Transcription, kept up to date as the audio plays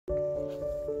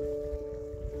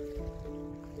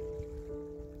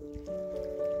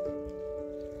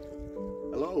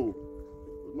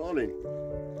Morning.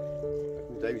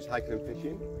 David's hiking and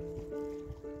fishing.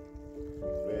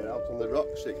 We're out on the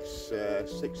rocks. It's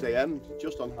 6 AM,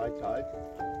 just on high tide.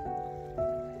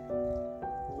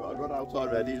 Got a rod out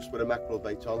already, just with a mackerel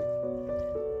bait on.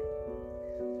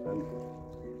 And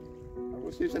I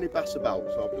won't see if there's any bass about,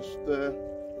 so I've just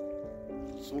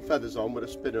some feathers on with a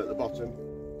spinner at the bottom.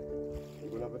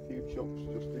 We'll have a few chunks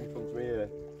just in front of me here,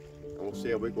 and we'll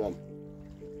see how we go on.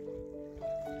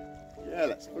 Yeah,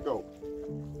 let's have a go.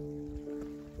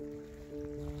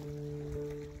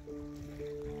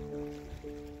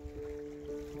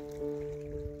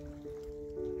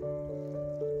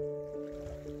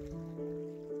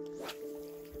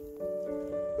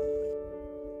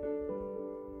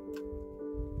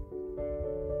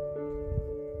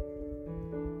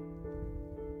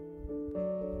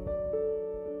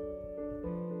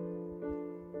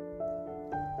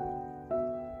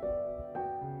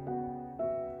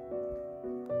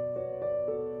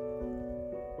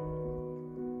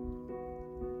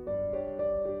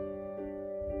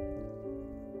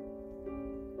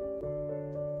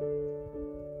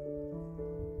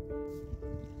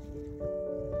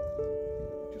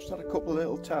 Just had a couple of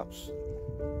little taps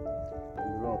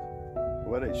on the rod.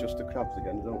 Whether it's just the crabs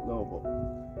again, I don't know, but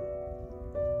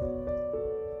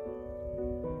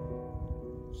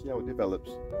see how it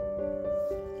develops.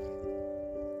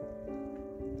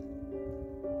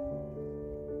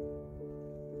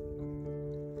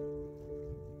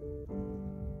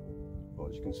 But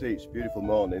as you can see, it's a beautiful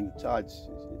morning. The tide's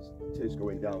it is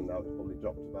going down now. It's probably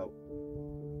dropped about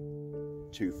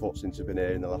 2 foot since I've been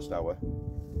here in the last hour.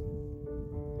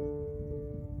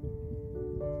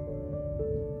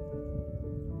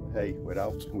 Hey, we're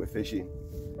out and we're fishing.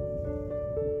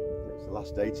 It's the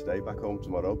last day today, back home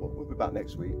tomorrow, but we'll be back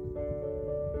next week.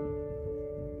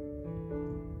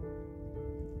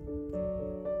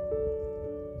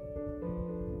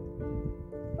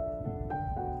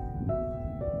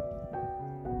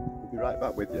 We'll be right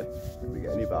back with you if we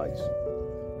get any bites.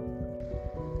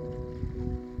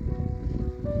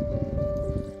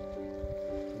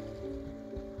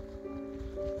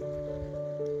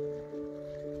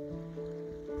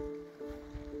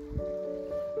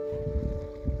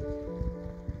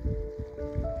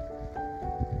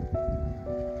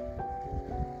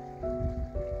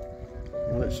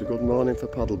 Well, it's a good morning for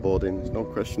paddleboarding, there's no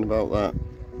question about that.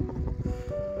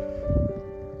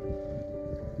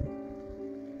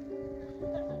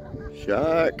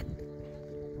 Shark!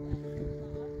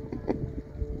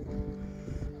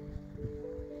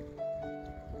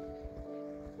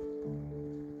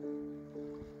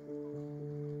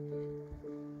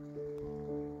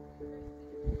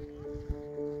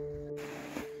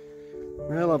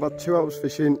 Well, I've had 2 hours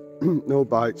fishing, no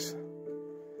bites.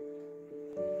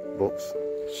 But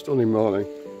stunning morning.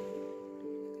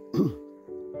 I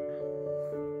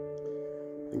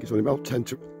think it's only about 10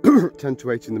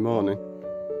 to 8 in the morning.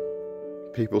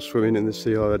 People swimming in the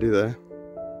sea already there.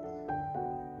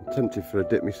 I'm tempted for a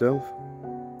dip myself.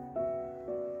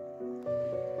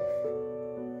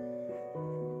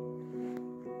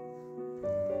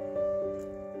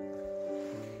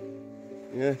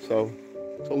 Yeah, so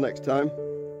until next time,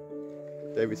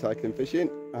 David's hiking and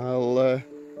fishing. I'll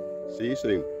see you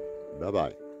soon. Bye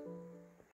bye.